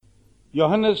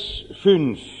Johannes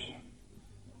 5,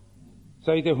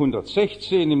 Seite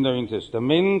 116 im Neuen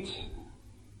Testament,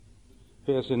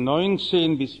 Verse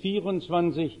 19 bis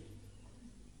 24.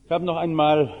 Ich habe noch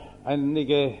einmal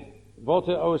einige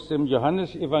Worte aus dem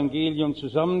Johannes-Evangelium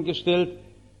zusammengestellt.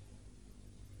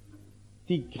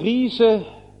 Die Krise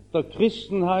der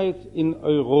Christenheit in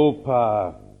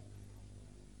Europa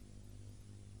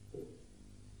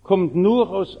kommt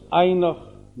nur aus einer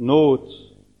Not.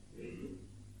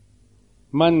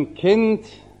 Man kennt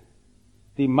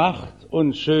die Macht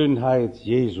und Schönheit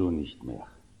Jesu nicht mehr.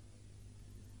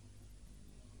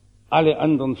 Alle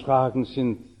anderen Fragen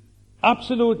sind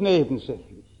absolut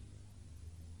nebensächlich.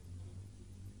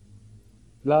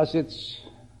 Ich las jetzt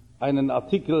einen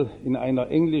Artikel in einer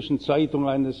englischen Zeitung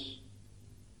eines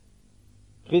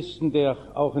Christen, der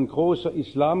auch ein großer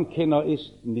Islamkenner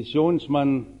ist, ein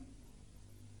Missionsmann,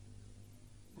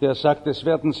 der sagt, es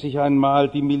werden sich einmal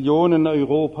die Millionen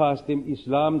Europas dem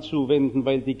Islam zuwenden,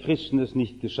 weil die Christen es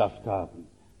nicht geschafft haben,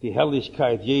 die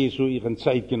Herrlichkeit Jesu ihren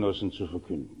Zeitgenossen zu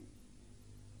verkünden.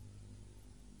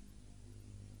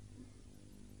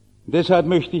 Und deshalb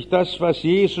möchte ich das, was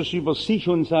Jesus über sich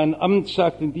und sein Amt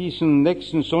sagt, in diesen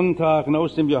nächsten Sonntagen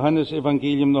aus dem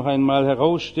Johannesevangelium noch einmal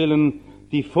herausstellen.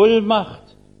 Die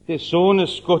Vollmacht des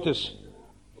Sohnes Gottes.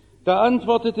 Da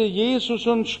antwortete Jesus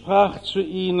und sprach zu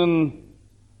ihnen: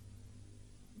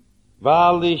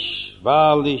 Wahrlich,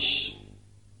 wahrlich,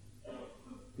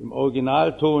 im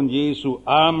Originalton Jesu,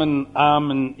 Amen,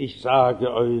 Amen, ich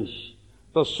sage euch,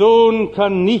 der Sohn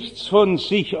kann nichts von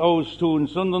sich aus tun,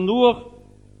 sondern nur,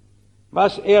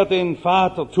 was er den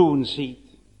Vater tun sieht.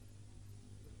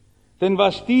 Denn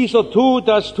was dieser tut,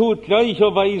 das tut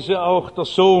gleicherweise auch der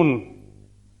Sohn.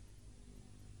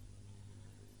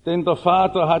 Denn der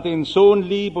Vater hat den Sohn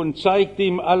lieb und zeigt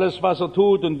ihm alles, was er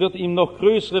tut, und wird ihm noch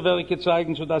größere Werke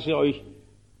zeigen, sodass ihr euch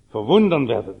verwundern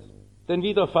werdet. Denn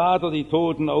wie der Vater die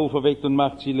Toten auferweckt und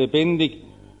macht sie lebendig,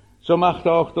 so macht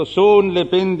auch der Sohn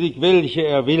lebendig, welche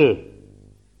er will.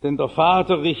 Denn der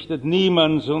Vater richtet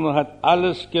niemand, sondern hat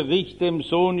alles Gericht dem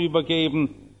Sohn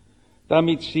übergeben,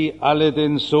 damit sie alle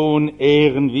den Sohn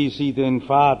ehren, wie sie den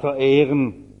Vater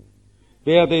ehren.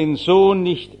 Wer den Sohn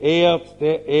nicht ehrt,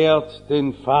 der ehrt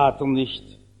den Vater nicht,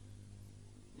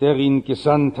 der ihn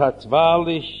gesandt hat.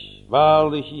 Wahrlich,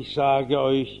 wahrlich, ich sage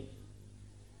euch,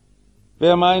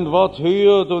 wer mein Wort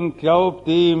hört und glaubt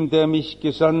dem, der mich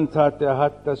gesandt hat, der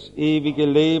hat das ewige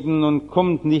Leben und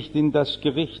kommt nicht in das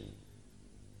Gericht,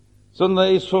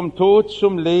 sondern ist vom Tod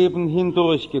zum Leben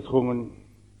hindurchgedrungen.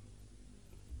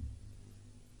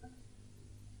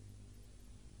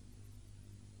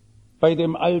 Bei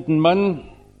dem alten Mann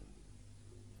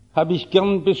habe ich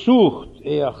gern besucht.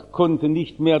 Er konnte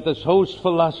nicht mehr das Haus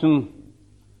verlassen.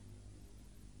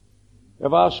 Er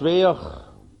war schwer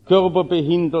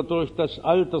körperbehindert durch das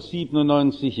Alter,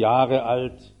 97 Jahre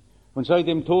alt. Und seit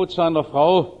dem Tod seiner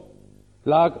Frau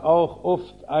lag auch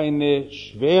oft eine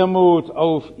Schwermut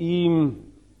auf ihm.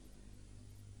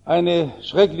 Eine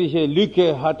schreckliche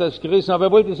Lücke hat das gerissen, aber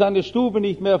er wollte seine Stube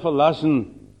nicht mehr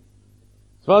verlassen.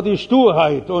 Es war die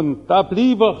Sturheit, und da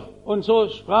blieb er, und so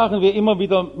sprachen wir immer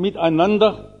wieder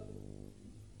miteinander.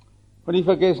 Und ich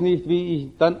vergesse nicht, wie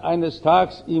ich dann eines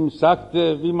Tages ihm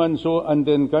sagte, wie man so an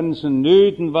den ganzen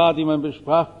Nöten war, die man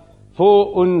besprach: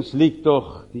 Vor uns liegt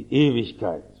doch die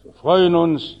Ewigkeit. Wir freuen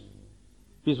uns,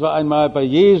 bis wir einmal bei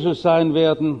Jesus sein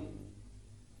werden.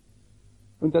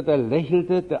 Und da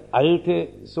lächelte der Alte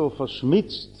so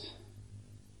verschmitzt,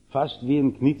 fast wie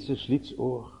ein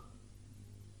Knitze-Schlitzohr.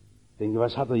 Ich denke,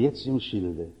 was hat er jetzt im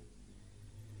Schilde?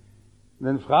 Und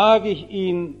dann frage ich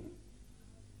ihn: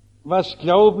 Was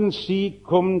glauben Sie,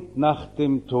 kommt nach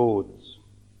dem Tod?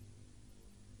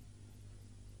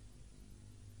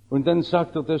 Und dann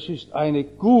sagt er, das ist eine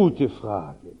gute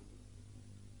Frage.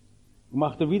 Und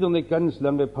machte wieder eine ganz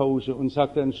lange Pause und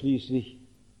sagt dann schließlich: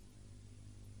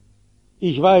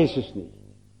 Ich weiß es nicht.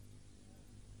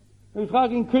 Und ich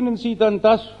frage ihn: Können Sie dann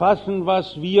das fassen,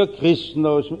 was wir Christen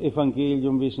aus dem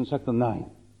Evangelium wissen? Sagt er: Nein.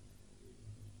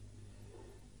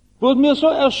 Wurde mir so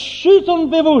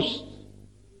erschütternd bewusst,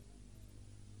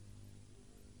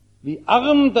 wie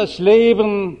arm das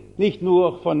Leben nicht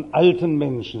nur von alten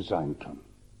Menschen sein kann,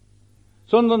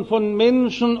 sondern von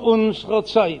Menschen unserer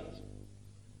Zeit.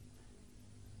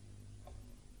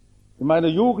 In meiner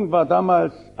Jugend war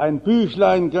damals ein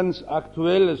Büchlein ganz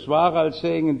aktuell. Es war, als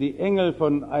sägen die Engel,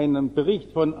 von einem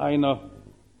Bericht von einer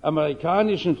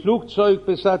amerikanischen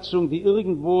Flugzeugbesatzung, die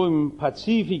irgendwo im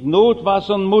Pazifik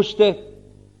notwassern musste.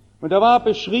 Und da war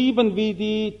beschrieben, wie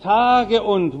die Tage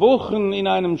und Wochen in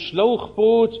einem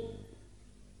Schlauchboot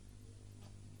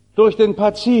durch den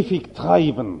Pazifik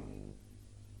treiben.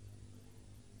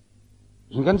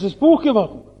 Das ist ein ganzes Buch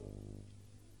geworden.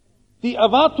 Die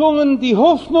Erwartungen, die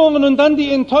Hoffnungen und dann die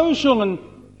Enttäuschungen.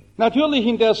 Natürlich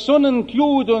in der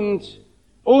Sonnenglut und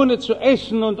ohne zu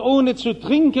essen und ohne zu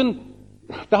trinken.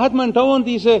 Da hat man dauernd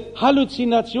diese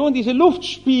Halluzination, diese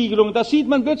Luftspiegelung. Da sieht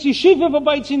man plötzlich Schiffe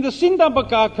vorbeiziehen, das sind aber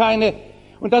gar keine.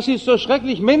 Und das ist so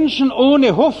schrecklich. Menschen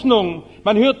ohne Hoffnung.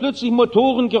 Man hört plötzlich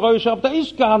Motorengeräusche, aber da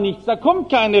ist gar nichts, da kommt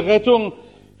keine Rettung,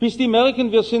 bis die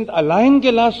merken, wir sind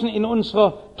alleingelassen in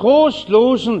unserer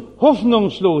trostlosen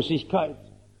Hoffnungslosigkeit.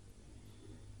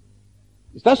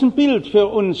 Ist das ein Bild für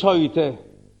uns heute?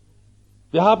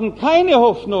 Wir haben keine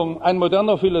Hoffnung. Ein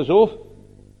moderner Philosoph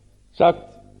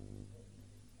sagt,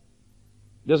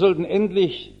 wir sollten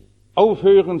endlich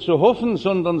aufhören zu hoffen,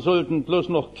 sondern sollten bloß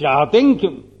noch klar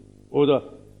denken. Oder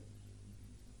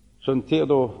schon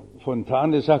Theodor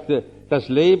Fontane sagte, das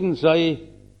Leben sei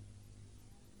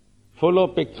voller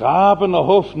begrabener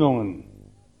Hoffnungen.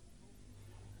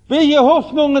 Welche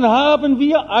Hoffnungen haben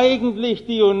wir eigentlich,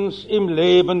 die uns im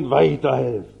Leben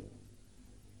weiterhelfen?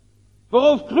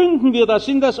 Worauf gründen wir das?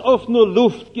 Sind das oft nur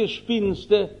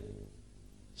Luftgespinste?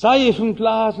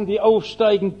 Seifenblasen, die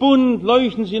aufsteigen, bunt,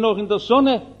 leuchten sie noch in der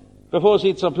Sonne, bevor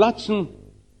sie zerplatzen?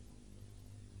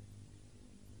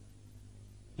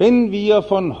 Wenn wir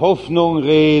von Hoffnung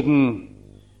reden,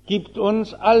 gibt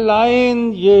uns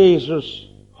allein Jesus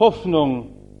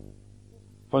Hoffnung.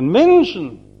 Von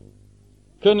Menschen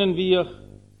können wir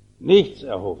nichts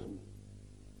erhoffen.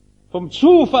 Vom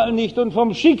Zufall nicht und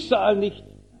vom Schicksal nicht.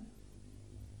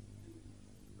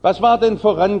 Was war denn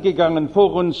vorangegangen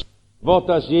vor uns? Wort,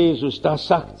 das Jesus das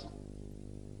sagt.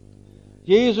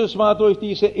 Jesus war durch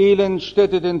diese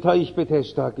Elendstätte, den Teich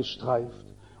Bethesda, gestreift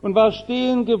und war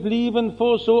stehen geblieben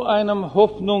vor so einem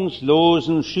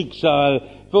hoffnungslosen Schicksal,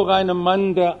 vor einem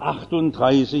Mann, der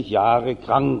 38 Jahre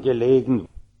krank gelegen war.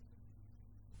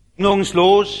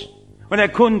 Hoffnungslos, und er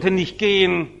konnte nicht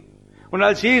gehen. Und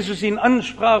als Jesus ihn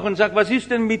ansprach und sagt, was ist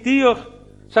denn mit dir?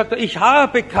 Sagt er, ich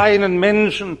habe keinen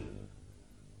Menschen.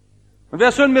 Und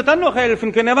wer soll mir dann noch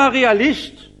helfen können? Er war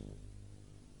Realist.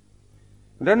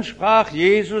 Und dann sprach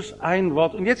Jesus ein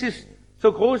Wort. Und jetzt ist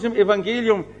so groß im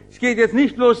Evangelium, es geht jetzt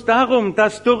nicht bloß darum,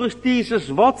 dass durch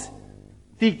dieses Wort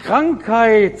die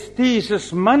Krankheit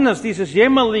dieses Mannes, dieses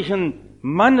jämmerlichen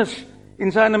Mannes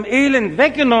in seinem Elend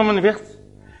weggenommen wird,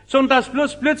 sondern dass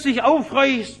bloß plötzlich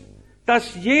aufreicht,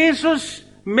 dass Jesus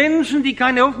Menschen, die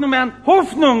keine Hoffnung mehr haben,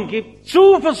 Hoffnung gibt,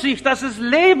 Zuversicht, dass es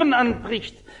Leben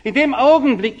anbricht in dem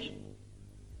Augenblick.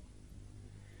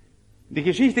 Die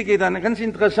Geschichte geht dann ganz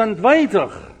interessant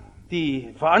weiter. Die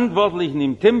Verantwortlichen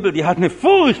im Tempel, die hatten eine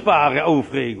furchtbare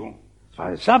Aufregung. Es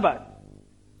war Sabbat.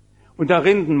 Und da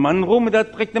rennt ein Mann rum und der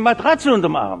trägt eine Matratze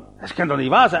unterm Arm. Das kann doch nicht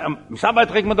wahr sein. Am Sabbat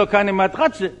trägt man doch keine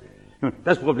Matratze.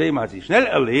 Das Problem hat sich schnell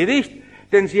erledigt,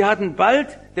 denn sie hatten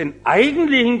bald den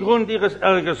eigentlichen Grund ihres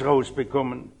Ärgers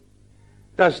rausbekommen.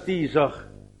 Dass dieser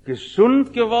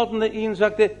gesund gewordene ihnen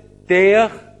sagte, der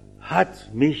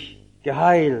hat mich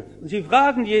geheilt. Und sie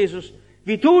fragen Jesus,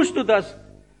 wie tust du das?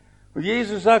 Und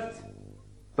Jesus sagt,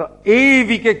 der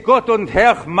ewige Gott und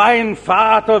Herr, mein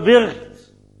Vater wirkt.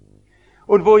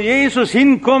 Und wo Jesus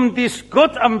hinkommt, ist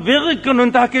Gott am Wirken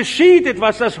und da geschieht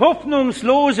etwas, dass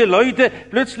hoffnungslose Leute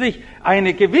plötzlich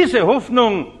eine gewisse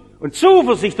Hoffnung und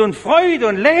Zuversicht und Freude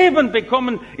und Leben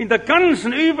bekommen in der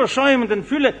ganzen überschäumenden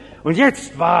Fülle. Und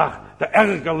jetzt war der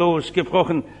Ärger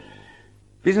losgebrochen.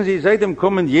 Wissen Sie, seit dem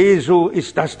Kommen Jesu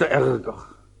ist das der Ärger.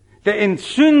 Der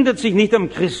entzündet sich nicht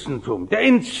am Christentum, der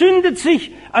entzündet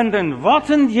sich an den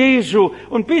Worten Jesu.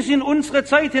 Und bis in unsere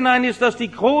Zeit hinein ist das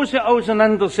die große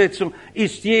Auseinandersetzung.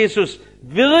 Ist Jesus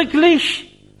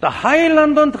wirklich der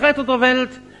Heiland und Retter der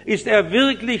Welt? Ist er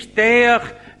wirklich der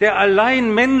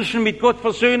allein Menschen mit Gott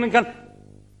versöhnen kann?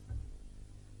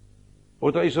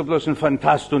 Oder ist er bloß ein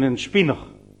Phantast und ein Spinner?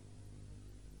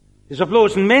 Ist er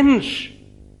bloß ein Mensch?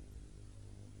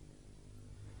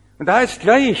 Und da ist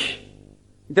gleich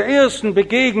in der ersten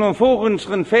Begegnung vor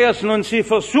unseren Versen, und sie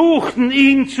versuchten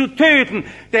ihn zu töten.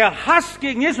 Der Hass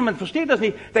gegen Jesus, man versteht das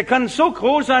nicht, der kann so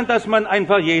groß sein, dass man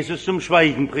einfach Jesus zum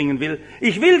Schweigen bringen will.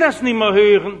 Ich will das nicht mehr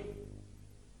hören.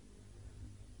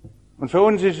 Und für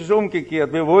uns ist es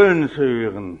umgekehrt, wir wollen es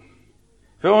hören.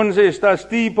 Für uns ist das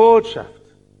die Botschaft.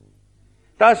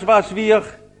 Das, was wir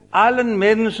allen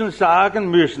Menschen sagen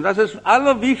müssen, dass es das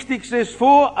Allerwichtigste ist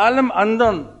vor allem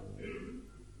anderen.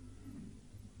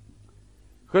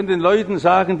 Ich könnte den Leuten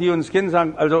sagen, die uns kennen,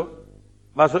 sagen, also,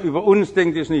 was er über uns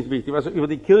denkt, ist nicht wichtig. Was er über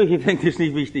die Kirche denkt, ist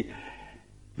nicht wichtig.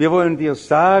 Wir wollen dir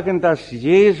sagen, dass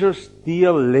Jesus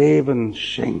dir Leben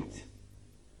schenkt.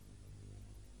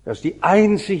 Das ist die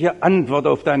einzige Antwort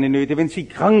auf deine Nöte. Wenn sie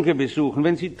Kranke besuchen,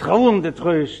 wenn sie Trauernde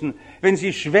trösten, wenn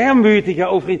sie Schwermütige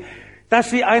aufrichten, dass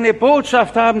sie eine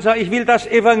Botschaft haben, sagen, ich will das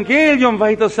Evangelium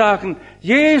weitersagen.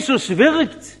 Jesus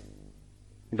wirkt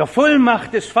in der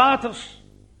Vollmacht des Vaters.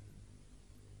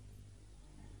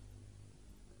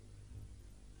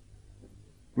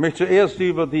 Ich möchte zuerst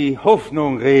über die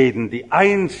Hoffnung reden, die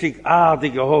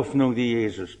einzigartige Hoffnung, die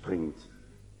Jesus bringt.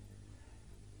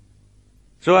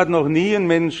 So hat noch nie ein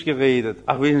Mensch geredet.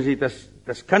 Ach, wissen Sie,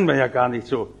 das kann man ja gar nicht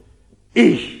so.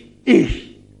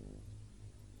 Ich.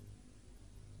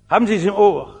 Haben Sie es im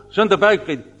Ohr? Schon der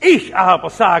Bergpredigt. Ich aber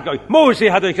sage euch.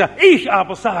 Mose hat euch gesagt, ich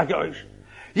aber sage euch.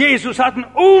 Jesus hat einen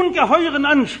ungeheuren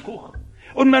Anspruch.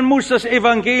 Und man muss das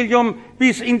Evangelium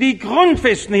bis in die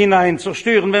Grundfesten hinein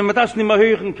zerstören, wenn man das nicht mehr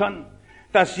hören kann.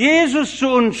 Dass Jesus zu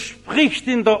uns spricht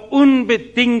in der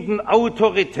unbedingten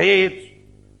Autorität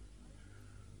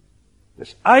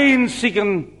des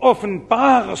einzigen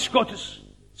Offenbarers Gottes.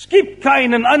 Es gibt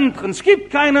keinen anderen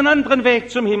Weg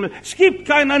zum Himmel. Es gibt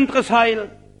kein anderes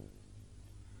Heil.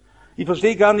 Ich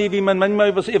verstehe gar nicht, wie man manchmal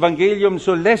über das Evangelium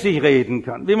so lässig reden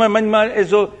kann, wie man manchmal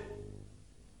so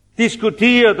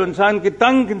diskutiert und seinen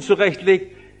Gedanken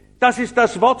zurechtlegt. Das ist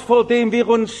das Wort, vor dem wir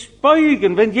uns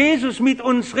beugen. Wenn Jesus mit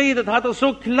uns redet, hat er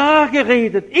so klar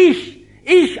geredet.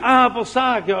 Ich aber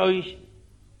sage euch.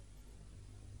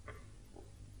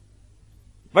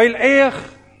 Weil er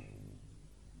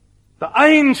der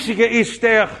Einzige ist,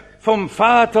 der vom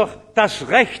Vater das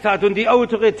Recht hat und die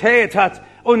Autorität hat,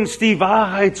 uns die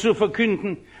Wahrheit zu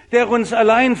verkünden, der uns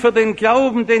allein für den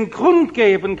Glauben den Grund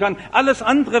geben kann. Alles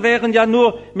andere wären ja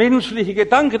nur menschliche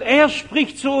Gedanken. Er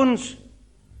spricht zu uns.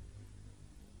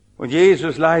 Und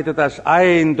Jesus leitet das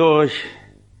ein durch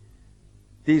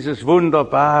dieses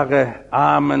wunderbare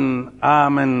Amen,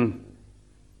 Amen.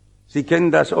 Sie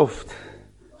kennen das oft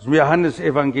aus dem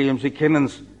Johannes-Evangelium. Sie kennen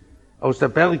es aus der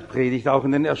Bergpredigt, auch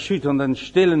in den erschütternden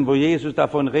Stellen, wo Jesus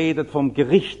davon redet, vom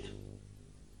Gericht.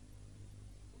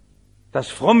 Dass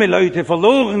fromme Leute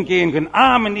verloren gehen können.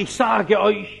 Amen, ich sage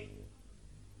euch.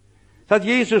 Das hat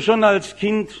Jesus schon als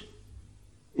Kind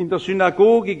in der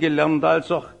Synagoge gelernt,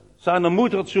 als er seiner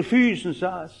Mutter zu Füßen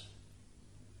saß.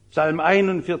 Psalm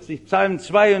 41, Psalm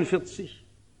 42.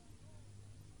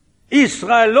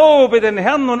 Israel lobe den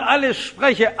Herrn und alles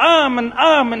spreche Amen,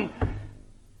 Amen.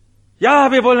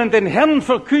 Ja, wir wollen den Herrn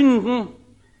verkünden.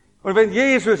 Und wenn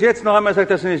Jesus jetzt noch einmal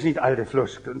sagt, das sind jetzt nicht alte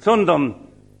Floskeln, sondern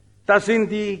das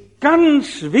sind die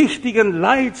ganz wichtigen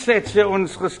Leitsätze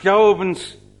unseres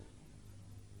Glaubens.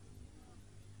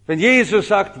 Wenn Jesus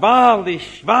sagt,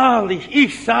 wahrlich, wahrlich,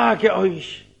 ich sage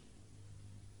euch.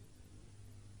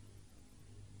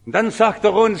 Und dann sagt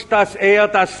er uns, dass er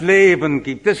das Leben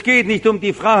gibt. Es geht nicht um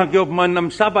die Frage, ob man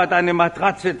am Sabbat eine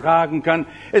Matratze tragen kann.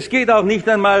 Es geht auch nicht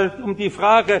einmal um die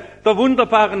Frage der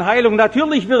wunderbaren Heilung.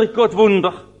 Natürlich wirkt Gott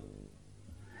Wunder.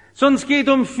 Sondern es geht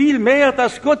um viel mehr,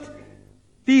 dass Gott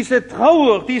diese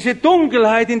Trauer, diese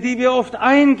Dunkelheit, in die wir oft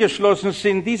eingeschlossen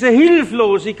sind, diese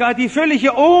Hilflosigkeit, die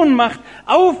völlige Ohnmacht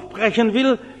aufbrechen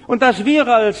will und dass wir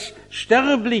als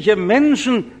sterbliche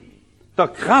Menschen der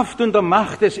Kraft und der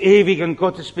Macht des ewigen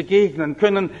Gottes begegnen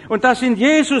können. Und dass in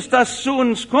Jesus das zu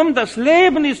uns kommt, das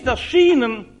Leben ist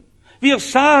erschienen. Wir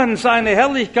sahen seine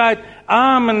Herrlichkeit.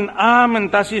 Amen,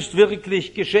 Amen, das ist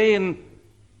wirklich geschehen.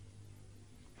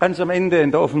 Ganz am Ende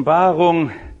in der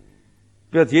Offenbarung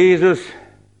wird Jesus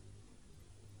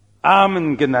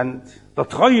Amen genannt, der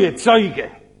treue Zeuge,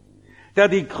 der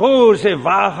die große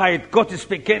Wahrheit Gottes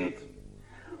bekennt.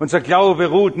 Unser Glaube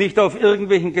ruht nicht auf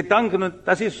irgendwelchen Gedanken und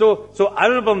das ist so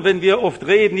albern, wenn wir oft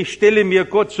reden, ich stelle mir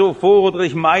Gott so vor oder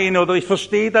ich meine oder ich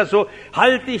verstehe das so.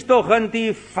 Halt dich doch an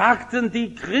die Fakten,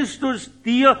 die Christus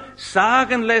dir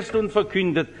sagen lässt und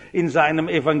verkündet in seinem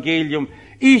Evangelium.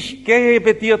 Ich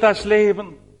gebe dir das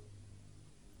Leben.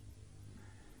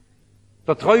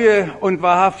 Der treue und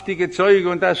wahrhaftige Zeuge,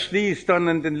 und das schließt dann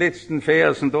in den letzten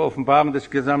Versen der Offenbarung des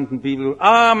gesamten Bibel.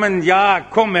 Amen, ja,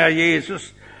 komm, Herr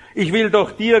Jesus, ich will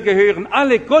doch dir gehören.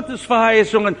 Alle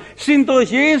Gottesverheißungen sind durch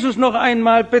Jesus noch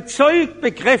einmal bezeugt,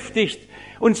 bekräftigt,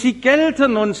 und sie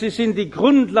gelten und sie sind die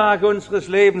Grundlage unseres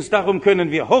Lebens. Darum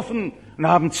können wir hoffen und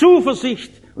haben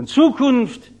Zuversicht und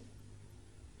Zukunft.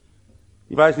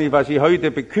 Ich weiß nicht, was Sie heute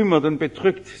bekümmert und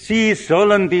bedrückt. Sie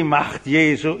sollen die Macht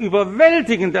Jesu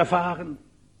überwältigend erfahren.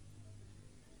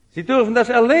 Sie dürfen das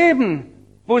erleben,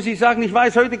 wo Sie sagen, ich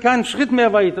weiß heute keinen Schritt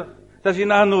mehr weiter. Dass Sie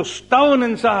nachher nur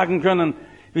staunend sagen können,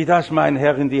 wie das mein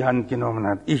Herr in die Hand genommen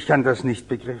hat. Ich kann das nicht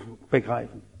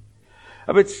begreifen.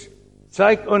 Aber jetzt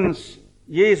zeigt uns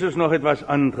Jesus noch etwas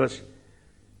anderes.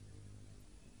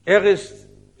 Er ist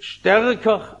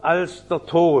stärker als der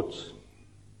Tod.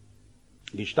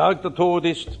 Wie stark der Tod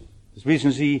ist, das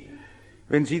wissen Sie,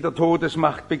 wenn Sie der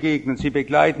Todesmacht begegnen. Sie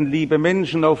begleiten liebe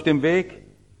Menschen auf dem Weg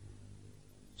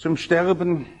zum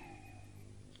Sterben.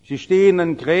 Sie stehen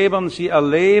an Gräbern, sie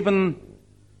erleben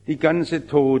die ganze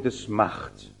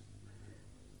Todesmacht.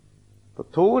 Der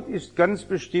Tod ist ganz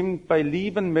bestimmt bei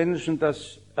lieben Menschen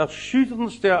das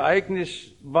erschütterndste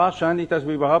Ereignis wahrscheinlich, das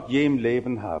wir überhaupt je im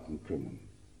Leben haben können.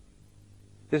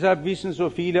 Deshalb wissen so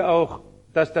viele auch,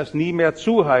 dass das nie mehr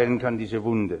zuheilen kann, diese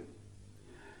Wunde.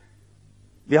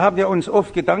 Wir haben ja uns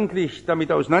oft gedanklich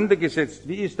damit auseinandergesetzt,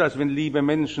 wie ist das, wenn liebe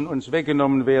Menschen uns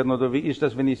weggenommen werden, oder wie ist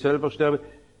das, wenn ich selber sterbe?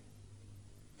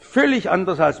 Völlig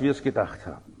anders, als wir es gedacht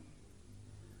haben.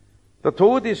 Der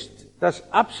Tod ist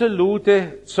das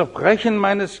absolute Zerbrechen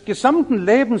meines gesamten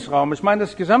Lebensraumes,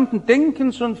 meines gesamten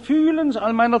Denkens und Fühlens,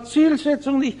 all meiner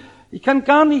Zielsetzungen. Ich kann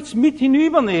gar nichts mit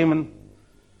hinübernehmen.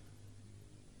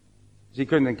 Sie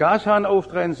können den Gashahn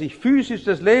aufdrehen, sich physisch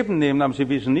das Leben nehmen, aber Sie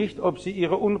wissen nicht, ob Sie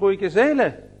Ihre unruhige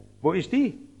Seele, wo ist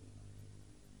die?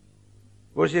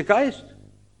 Wo ist Ihr Geist?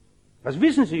 Was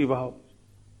wissen Sie überhaupt?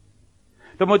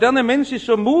 Der moderne Mensch ist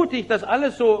so mutig, das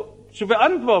alles so zu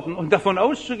beantworten und davon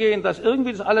auszugehen, dass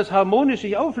irgendwie das alles harmonisch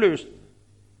sich auflöst.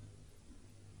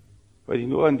 Weil ich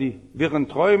nur an die wirren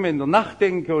Träume in der Nacht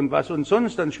denke und was uns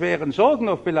sonst an schweren Sorgen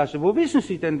oft belastet. Wo wissen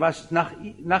Sie denn, was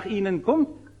nach Ihnen kommt?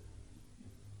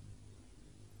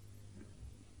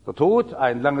 Der Tod,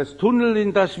 ein langes Tunnel,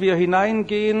 in das wir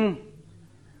hineingehen.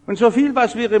 Und so viel,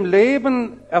 was wir im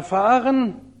Leben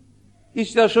erfahren,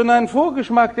 ist ja schon ein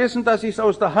Vorgeschmack dessen, dass ich es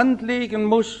aus der Hand legen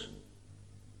muss.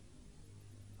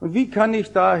 Und wie kann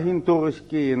ich da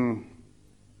hindurchgehen?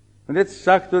 Und jetzt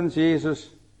sagt uns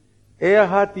Jesus, er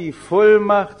hat die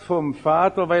Vollmacht vom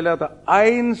Vater, weil er der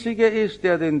Einzige ist,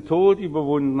 der den Tod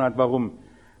überwunden hat. Warum?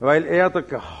 Weil er der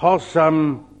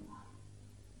gehorsame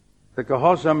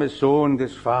Sohn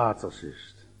des Vaters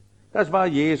ist. Das war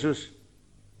Jesus.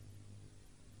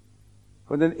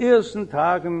 Von den ersten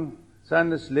Tagen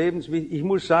seines Lebens, ich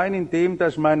muss sein in dem,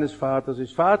 das meines Vaters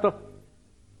ist. Vater,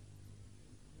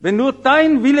 wenn nur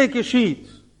dein Wille geschieht,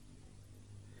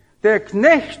 der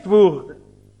Knecht wurde.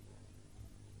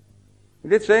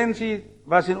 Und jetzt sehen Sie,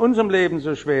 was in unserem Leben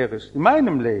so schwer ist, in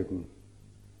meinem Leben,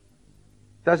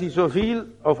 dass ich so viel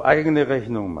auf eigene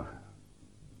Rechnung mache.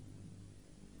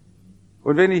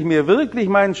 Und wenn ich mir wirklich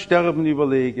mein Sterben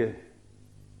überlege,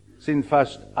 sind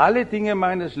fast alle Dinge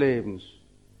meines Lebens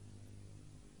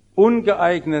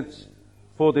ungeeignet,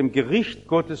 vor dem Gericht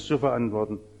Gottes zu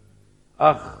verantworten.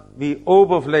 Ach, wie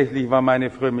oberflächlich war meine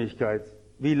Frömmigkeit,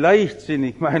 wie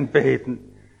leichtsinnig mein Beten,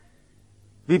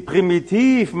 wie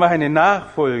primitiv meine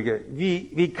Nachfolge,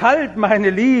 wie kalt meine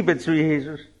Liebe zu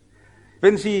Jesus.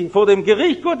 Wenn Sie vor dem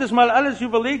Gericht Gottes mal alles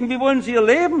überlegen, wie wollen Sie Ihr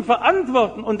Leben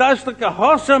verantworten? Und da ist der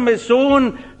gehorsame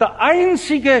Sohn der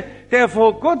Einzige, der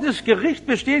vor Gottes Gericht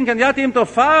bestehen kann, ja, dem der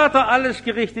Vater alles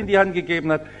Gericht in die Hand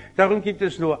gegeben hat. Darum gibt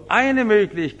es nur eine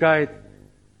Möglichkeit,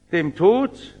 dem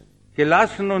Tod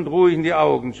gelassen und ruhig in die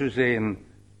Augen zu sehen,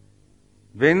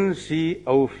 wenn Sie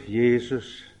auf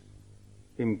Jesus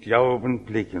im Glauben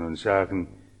blicken und sagen,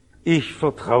 ich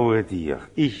vertraue dir,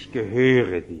 ich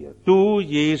gehöre dir. Du,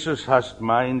 Jesus, hast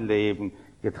mein Leben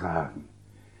getragen.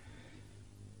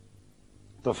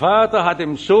 Der Vater hat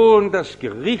dem Sohn das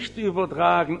Gericht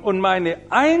übertragen und meine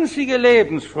einzige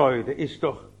Lebensfreude ist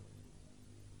doch,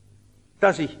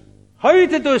 dass ich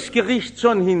heute durchs Gericht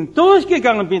schon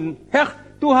hindurchgegangen bin. Herr,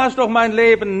 du hast doch mein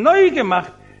Leben neu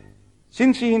gemacht.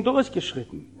 Sind Sie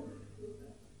hindurchgeschritten?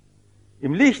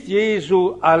 Im Licht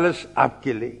Jesu alles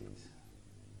abgelegt.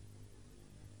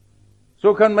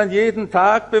 So kann man jeden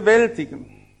Tag bewältigen.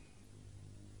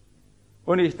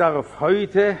 Und ich darf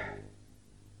heute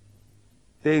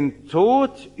den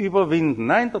Tod überwinden.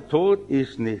 Nein, der Tod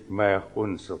ist nicht mehr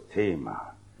unser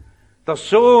Thema. Der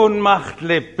Sohn macht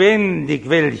lebendig,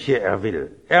 welche er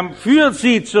will. Er führt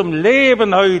sie zum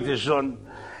Leben heute schon.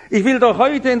 Ich will doch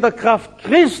heute in der Kraft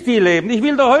Christi leben. Ich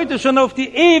will doch heute schon auf die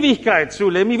Ewigkeit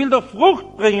zuleben. Ich will doch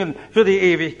Frucht bringen für die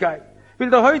Ewigkeit. Ich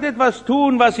will doch heute etwas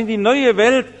tun, was in die neue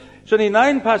Welt schon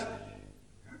hineinpasst.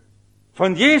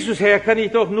 Von Jesus her kann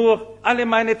ich doch nur alle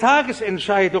meine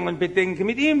Tagesentscheidungen bedenken.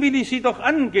 Mit ihm will ich sie doch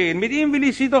angehen. Mit ihm will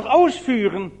ich sie doch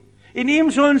ausführen. In ihm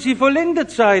sollen sie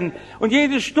vollendet sein. Und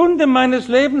jede Stunde meines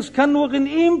Lebens kann nur in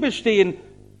ihm bestehen.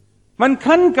 Man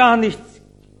kann gar nicht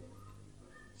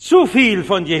zu viel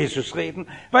von Jesus reden,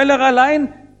 weil er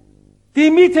allein die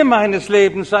Mitte meines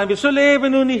Lebens sein will. So lebe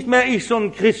nun nicht mehr ich,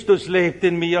 sondern Christus lebt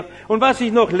in mir. Und was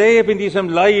ich noch lebe in diesem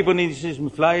Leib und in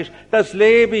diesem Fleisch, das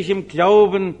lebe ich im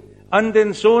Glauben an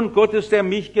den Sohn Gottes, der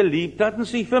mich geliebt hat und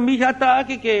sich für mich hat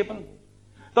dargegeben.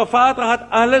 Der Vater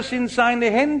hat alles in seine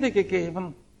Hände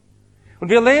gegeben. Und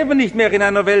wir leben nicht mehr in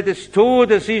einer Welt des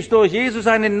Todes, sie ist durch Jesus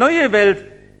eine neue Welt,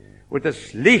 wo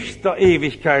das Licht der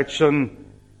Ewigkeit schon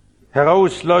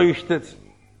herausleuchtet.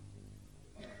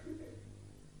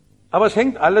 Aber es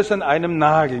hängt alles an einem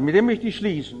Nagel. Mit dem möchte ich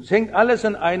schließen. Es hängt alles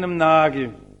an einem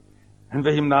Nagel. An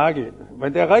welchem Nagel?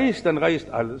 Wenn der reißt, dann reißt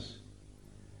alles.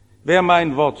 Wer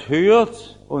mein Wort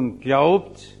hört und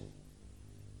glaubt,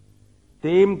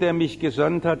 dem, der mich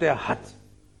gesandt hat, der hat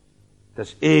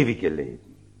das ewige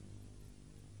Leben.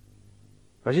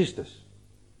 Was ist das?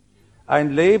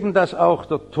 Ein Leben, das auch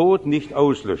der Tod nicht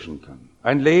auslöschen kann.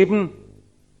 Ein Leben,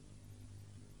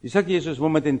 wie sagt Jesus, wo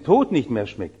man den Tod nicht mehr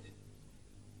schmeckt.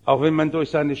 Auch wenn man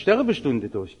durch seine Sterbestunde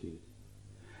durchgeht.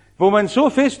 Wo man so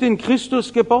fest in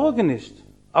Christus geborgen ist.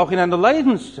 Auch in einer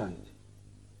Leidenszeit.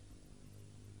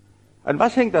 An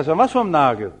was hängt das? An was vom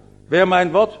Nagel? Wer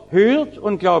mein Wort hört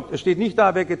und glaubt. Es steht nicht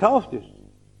da, wer getauft ist.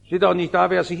 Es steht auch nicht da,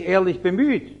 wer sich ehrlich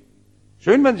bemüht.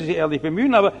 Schön, wenn Sie sich ehrlich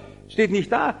bemühen, aber es steht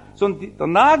nicht da. Sondern der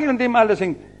Nagel, an dem alles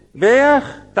hängt. Wer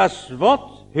das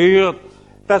Wort hört,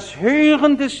 das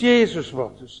Hören des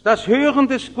Jesuswortes, das Hören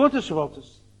des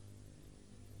Gotteswortes,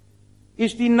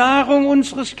 ist die Nahrung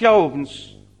unseres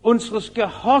Glaubens, unseres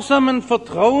gehorsamen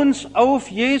Vertrauens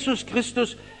auf Jesus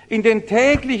Christus in den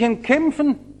täglichen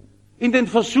Kämpfen, in den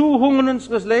Versuchungen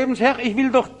unseres Lebens. Herr, ich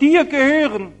will doch dir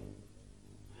gehören.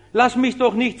 Lass mich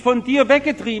doch nicht von dir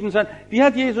weggetrieben sein. Wie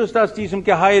hat Jesus das diesem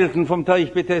Geheilten vom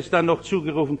Teich Bethesda noch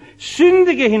zugerufen?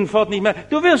 Sündige hinfort nicht mehr.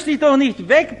 Du wirst dich doch nicht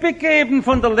wegbegeben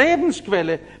von der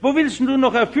Lebensquelle. Wo willst du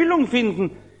noch Erfüllung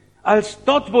finden? Als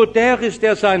dort, wo der ist,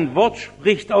 der sein Wort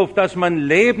spricht, auf das man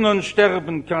leben und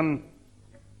sterben kann.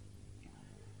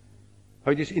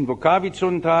 Heute ist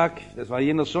Invokavit-Sonntag. Das war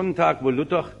jener Sonntag, wo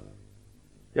Luther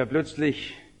ja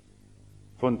plötzlich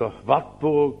von der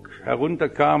Wartburg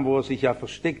herunterkam, wo er sich ja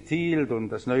versteckt hielt und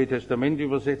das Neue Testament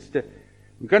übersetzte.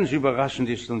 Und ganz überraschend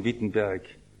ist er in Wittenberg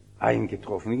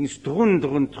eingetroffen. Ging es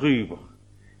drunter und drüber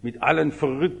mit allen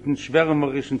verrückten,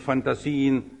 schwärmerischen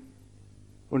Fantasien.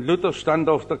 Und Luther stand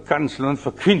auf der Kanzel und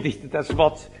verkündigte das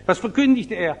Wort. Was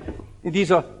verkündigte er in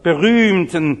dieser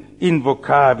berühmten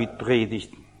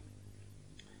Invokavit-Predigt?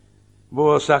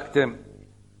 Wo er sagte,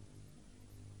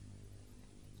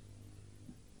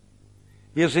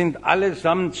 wir sind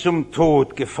allesamt zum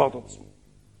Tod gefordert.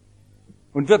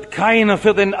 Und wird keiner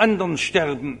für den anderen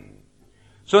sterben,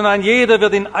 sondern jeder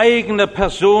wird in eigener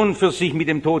Person für sich mit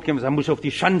dem Tod kämpfen. Er muss auf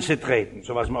die Schanze treten,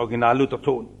 so was im Original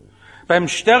Luther-Ton. Beim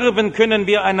Sterben können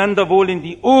wir einander wohl in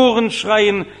die Ohren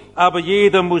schreien, aber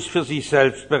jeder muss für sich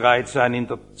selbst bereit sein in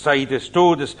der Zeit des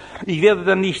Todes. Ich werde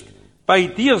dann nicht bei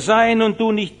dir sein und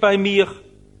du nicht bei mir.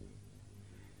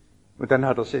 Und dann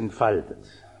hat er es entfaltet.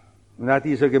 Und hat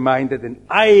dieser Gemeinde den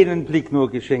einen Blick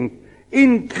nur geschenkt.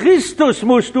 In Christus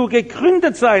musst du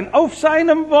gegründet sein. Auf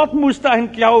seinem Wort muss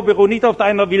dein Glaube ruhen, nicht auf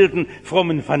deiner wilden,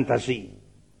 frommen Fantasie.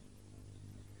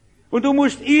 Und du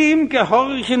musst ihm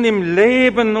gehorchen im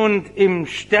Leben und im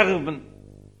Sterben.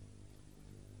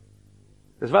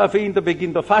 Das war für ihn der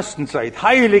Beginn der Fastenzeit.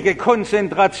 Heilige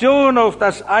Konzentration auf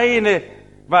das eine,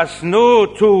 was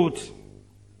Not tut.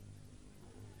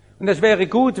 Und es wäre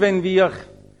gut, wenn wir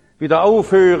wieder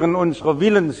aufhören, unserer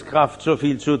Willenskraft so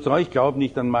viel zuzutrauen. Ich glaube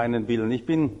nicht an meinen Willen. Ich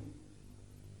bin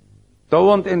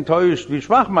dauernd enttäuscht, wie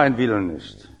schwach mein Willen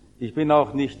ist. Ich bin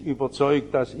auch nicht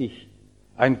überzeugt, dass ich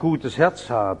ein gutes Herz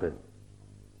habe.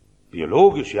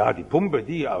 Biologisch, ja, die Pumpe,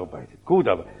 die arbeitet gut,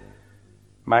 aber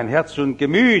mein Herz und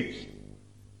Gemüt.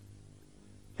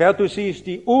 Herr, du siehst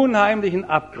die unheimlichen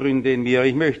Abgründe in mir.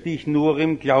 Ich möchte dich nur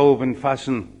im Glauben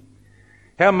fassen.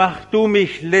 Herr, mach du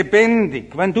mich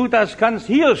lebendig. Wenn du das kannst,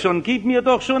 hier schon, gib mir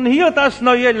doch schon hier das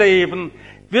neue Leben.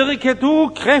 Wirke du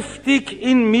kräftig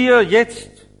in mir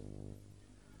jetzt.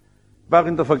 Ich war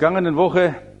in der vergangenen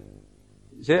Woche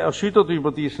sehr erschüttert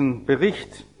über diesen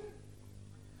Bericht,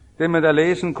 den man da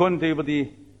lesen konnte, über die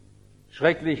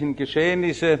schrecklichen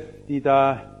Geschehnisse, die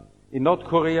da in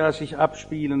Nordkorea sich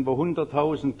abspielen, wo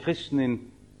 100.000 Christen in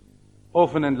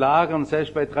offenen Lagern,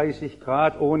 selbst bei 30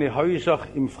 Grad, ohne Häuser,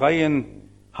 im Freien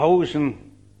hausen,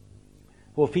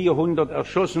 wo 400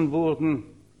 erschossen wurden.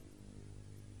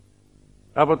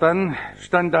 Aber dann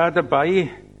stand da dabei,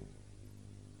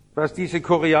 was diese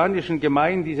koreanischen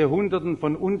Gemeinden, diese Hunderten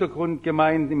von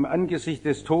Untergrundgemeinden im Angesicht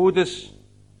des Todes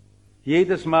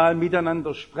jedes Mal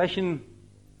miteinander sprechen,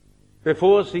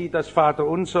 bevor sie das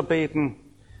Vaterunser beten.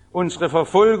 Unsere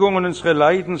Verfolgung und unsere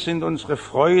Leiden sind unsere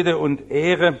Freude und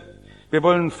Ehre. Wir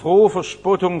wollen froh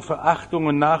Verspottung, Verachtung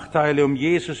und Nachteile um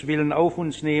Jesus willen auf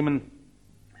uns nehmen.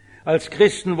 Als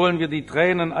Christen wollen wir die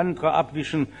Tränen anderer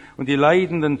abwischen und die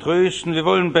Leidenden trösten. Wir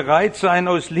wollen bereit sein,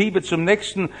 aus Liebe zum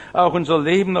Nächsten auch unser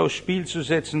Leben aufs Spiel zu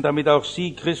setzen, damit auch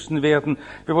sie Christen werden.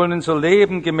 Wir wollen unser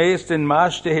Leben gemäß den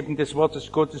Maßstäben des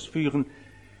Wortes Gottes führen.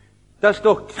 Dass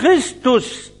doch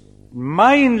Christus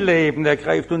mein Leben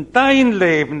ergreift und dein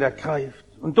Leben ergreift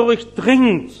und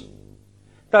durchdringt,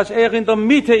 dass er in der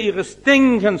Mitte ihres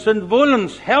Denkens und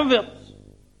Wollens Herr wird.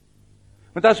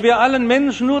 Und dass wir allen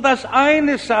Menschen nur das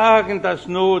eine sagen, das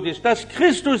Not ist, dass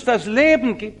Christus das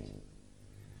Leben gibt.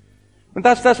 Und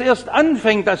dass das erst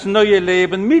anfängt, das neue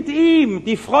Leben, mit ihm,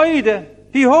 die Freude,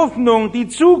 die Hoffnung, die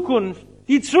Zukunft,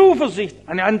 die Zuversicht.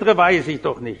 Eine andere weiß ich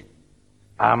doch nicht.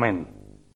 Amen.